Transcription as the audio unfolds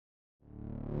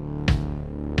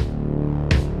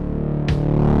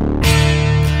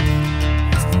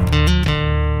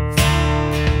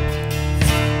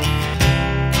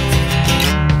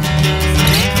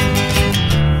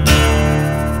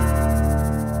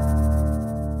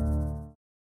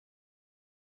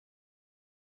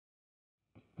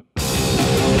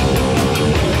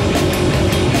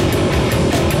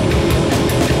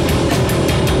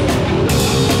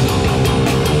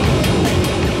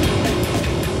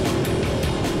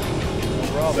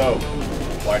So,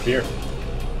 why beer?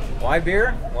 Why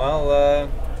beer? Well,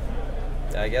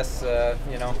 I guess,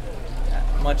 you know,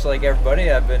 much like everybody,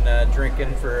 I've been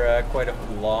drinking for quite a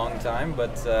long time,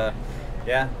 but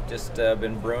yeah, just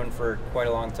been brewing for quite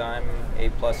a long time,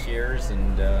 8+ years,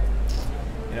 and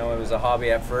you know, it was a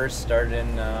hobby at first,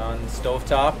 started on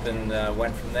stovetop and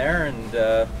went from there, and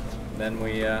then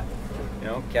we, you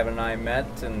know, Kevin and I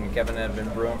met, and Kevin had been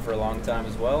brewing for a long time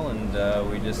as well, and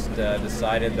we just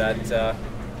decided that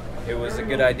it was a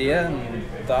good idea and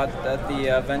thought that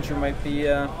the venture might be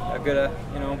a good,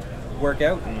 you know,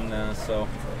 workout, and so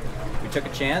we took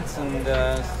a chance and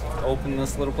opened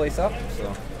this little place up.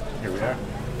 So Here we are.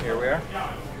 here we are.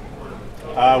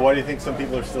 Why do you think some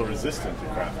people are still resistant to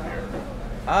craft beer?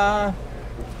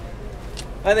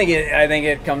 I think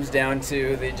it comes down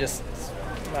to the just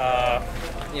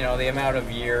you know, the amount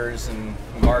of years and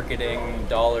marketing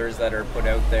dollars that are put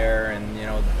out there, and you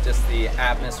know, just the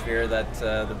atmosphere that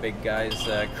the big guys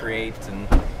create and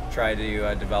try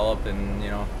to develop. And you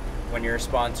know, when you're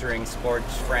sponsoring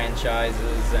sports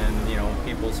franchises and you know,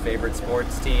 people's favorite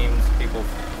sports teams, people's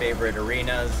favorite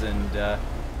arenas,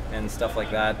 and stuff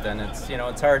like that, then it's, you know,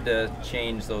 it's hard to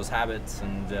change those habits.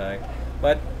 And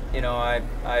but you know,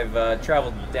 I've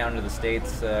traveled down to the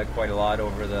States quite a lot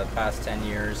over the past 10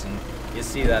 years, and you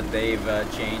see that they've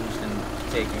changed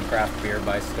and taken craft beer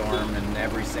by storm, and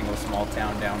every single small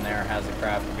town down there has a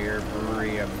craft beer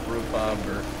brewery, a brew pub,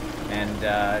 and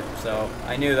so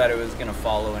I knew that it was going to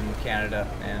follow in Canada,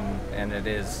 and it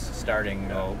is starting.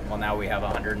 Well, now we have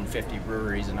 150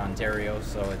 breweries in Ontario,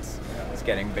 so it's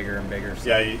getting bigger and bigger. So.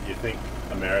 Yeah, you think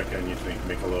America and you think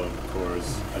Michelob and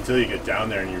Coors, until you get down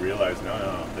there and you realize,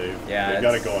 no, they've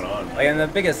got it going on. Like, and the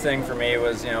biggest thing for me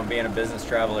was, you know, being a business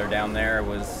traveler down there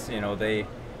was, you know,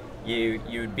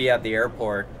 you'd be at the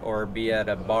airport or be at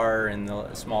a bar in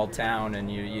the small town,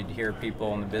 and you'd hear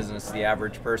people in the business. The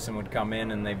average person would come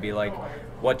in and they'd be like,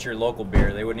 what's your local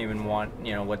beer? They wouldn't even want,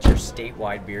 you know, what's your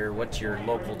statewide beer? What's your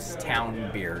local town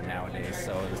beer nowadays?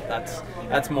 So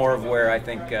that's more of where I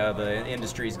think the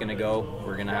industry is going to go.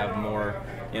 We're going to have more,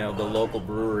 you know, the local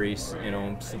breweries, you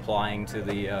know, supplying to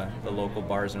the local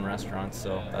bars and restaurants.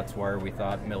 So that's where we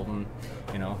thought Milton,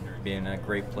 you know, being a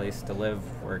great place to live,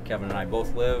 where Kevin and I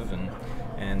both live, and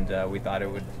we thought it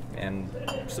would and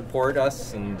support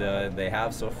us, and they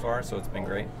have so far. So it's been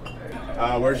great.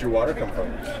 Where's your water come from?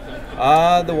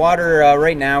 The water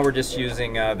right now we're just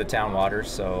using the town water,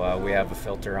 so we have a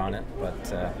filter on it.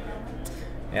 But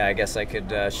yeah, I guess I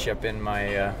could ship in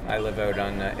my. I live out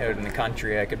in the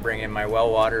country. I could bring in my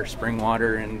well water, spring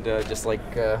water, and just like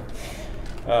good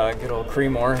old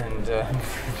Creemore,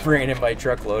 and bring it in by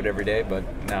truckload every day. But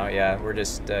now, yeah, we're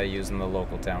just using the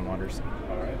local town waters.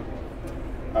 All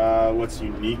right. What's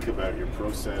unique about your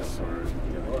process, or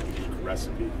you know, a unique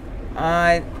recipe?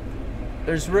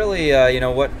 There's really, you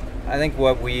know, what I think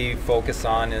what we focus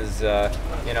on is,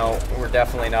 you know, we're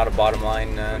definitely not a bottom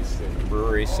line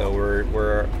brewery, so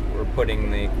we're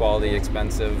putting the quality,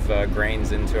 expensive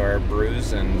grains into our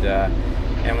brews, and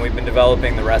we've been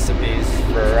developing the recipes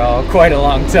for quite a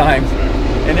long time.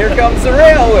 And here comes the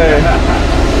railway.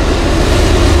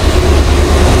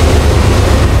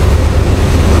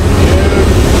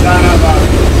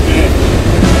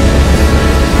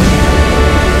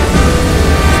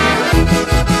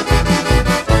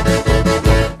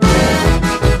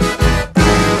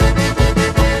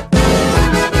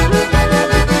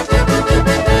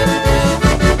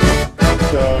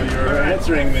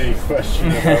 Answering the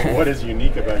question about what is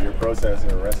unique about your process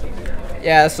or recipe.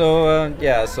 Yeah,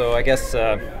 so I guess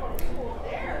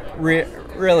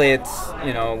really it's,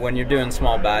 you know, when you're doing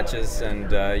small batches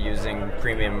and using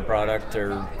premium product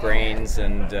or grains,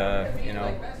 and you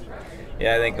know,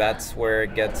 yeah, I think that's where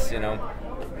it gets, you know,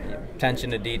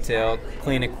 attention to detail,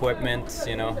 clean equipment.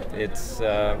 You know, it's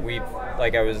we've,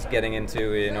 like I was getting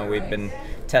into, you know, we've been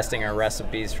testing our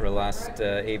recipes for the last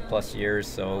 8+ years,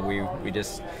 so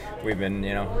we've been,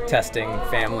 you know, testing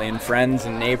family and friends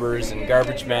and neighbors and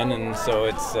garbage men, and so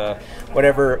it's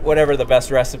whatever the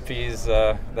best recipes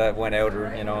that went out,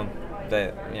 or you know,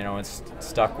 that, you know, it's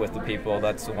stuck with the people.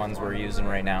 That's the ones we're using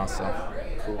right now. So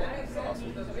cool,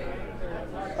 awesome.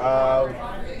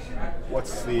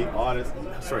 What's the oddest?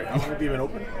 Sorry, how long have you been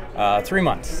open? 3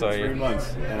 months. So 3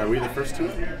 months. And are we the first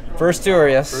tour? First tour,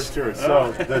 yes. First tour.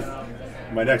 So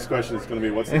my next question is going to be,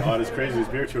 what's the oddest,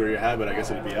 craziest beer tour you had? But I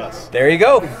guess it'd be us. There you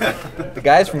go. The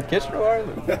guys from Kitchener.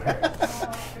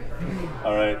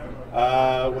 All right.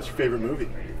 What's your favorite movie?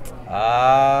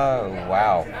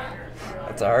 Wow.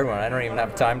 That's a hard one. I don't even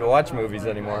have time to watch movies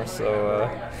anymore. So,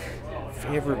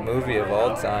 favorite movie of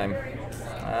all time?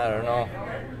 I don't know.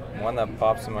 one that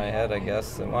pops in my head, I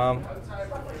guess. Well,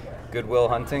 Goodwill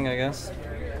Hunting, I guess.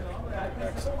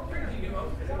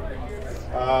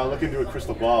 Look into a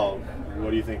crystal ball.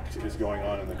 What do you think is going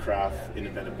on in the craft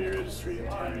independent beer industry in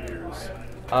 10 years?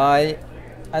 I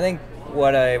think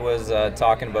what I was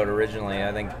talking about originally,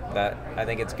 I think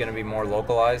it's going to be more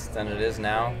localized than it is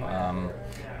now.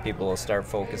 People will start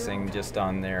focusing just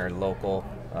on their local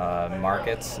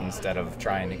markets instead of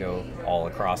trying to go all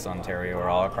across Ontario or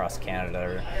all across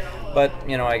Canada. But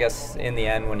I guess in the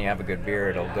end, when you have a good beer,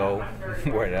 it'll go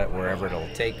wherever it'll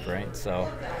take, right?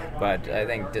 So, but I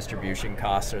think distribution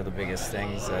costs are the biggest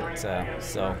things. But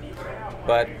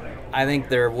I think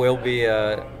there will be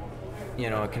a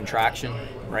contraction.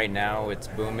 Right now it's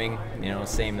booming,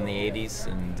 same in the 80s,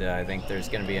 and I think there's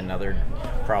going to be another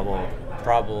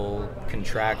probable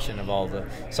contraction of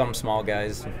some small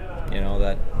guys,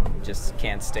 that just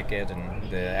can't stick it, and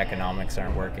the economics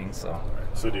aren't working. So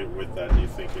with that, do you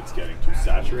think it's getting too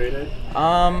saturated?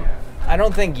 I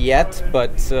don't think yet,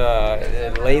 but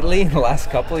lately, the last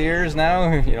couple of years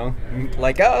now,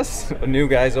 like us, new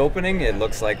guys opening, it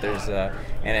looks like there's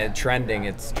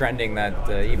it's trending that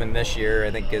even this year,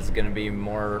 I think it's going to be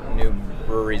more new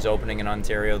breweries opening in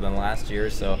Ontario than last year.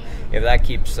 So if that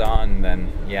keeps on,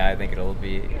 then yeah, I think it'll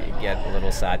get a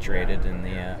little saturated in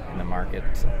the market.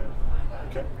 So.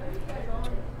 Okay.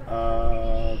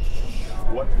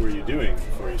 What were you doing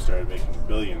before you started making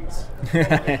billions?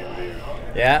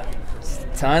 Yeah,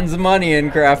 tons of money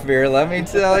in craft beer, let me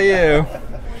tell you.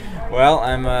 Well,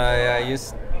 I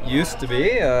used to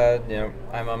be,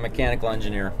 I'm a mechanical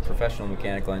engineer, professional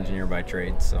mechanical engineer by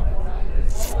trade. So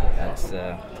that's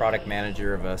product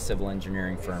manager of a civil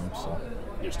engineering firm. So.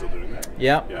 You're still doing that?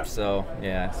 Yeah. So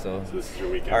this is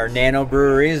your weekend. Our nano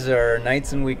breweries are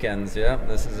nights and weekends. Yeah,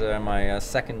 this is my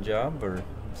second job,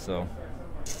 so.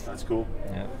 That's cool.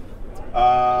 Yeah.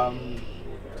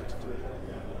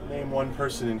 Name one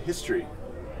person in history,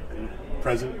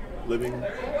 present, living,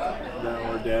 now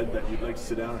or dead, that you'd like to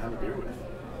sit down and have a beer with.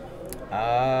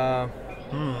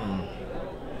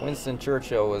 Winston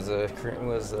Churchill was a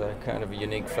kind of a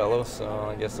unique fellow, so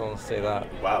I guess I'll say that.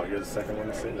 Wow, you're the second one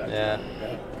to say that. Yeah.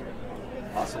 Okay.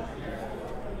 Awesome.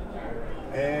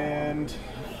 And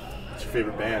what's your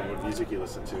favorite band? What music you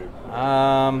listen to?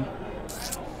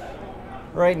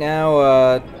 Right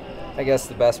now, I guess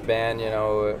the best band,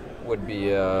 would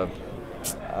be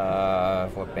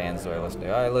what bands do I listen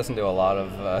to? I listen to a lot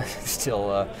of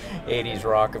still 80s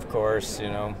rock, of course.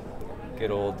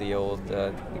 Good old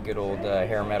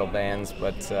hair metal bands.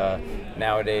 But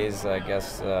nowadays, I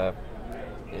guess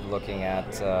looking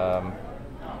at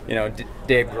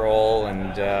Dave Grohl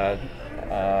and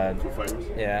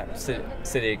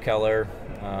City of Color.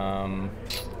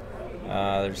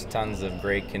 There's tons of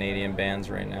great Canadian bands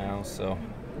right now. So,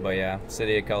 but yeah,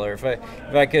 City of Color. If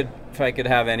I could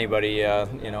have anybody,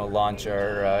 launch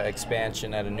our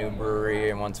expansion at a new brewery,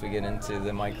 and once we get into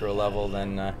the micro level,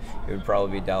 then it would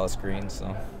probably be Dallas Green.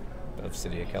 So, of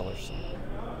City of Color. So.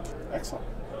 Excellent.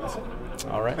 That's it.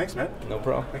 All right. Thanks, man. No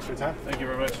problem. Thanks for your time. Thank you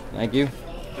very much. Thank you.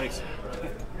 Thanks.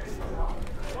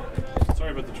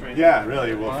 Sorry about the train. Yeah,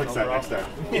 really. We'll fix that next time.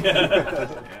 Yeah.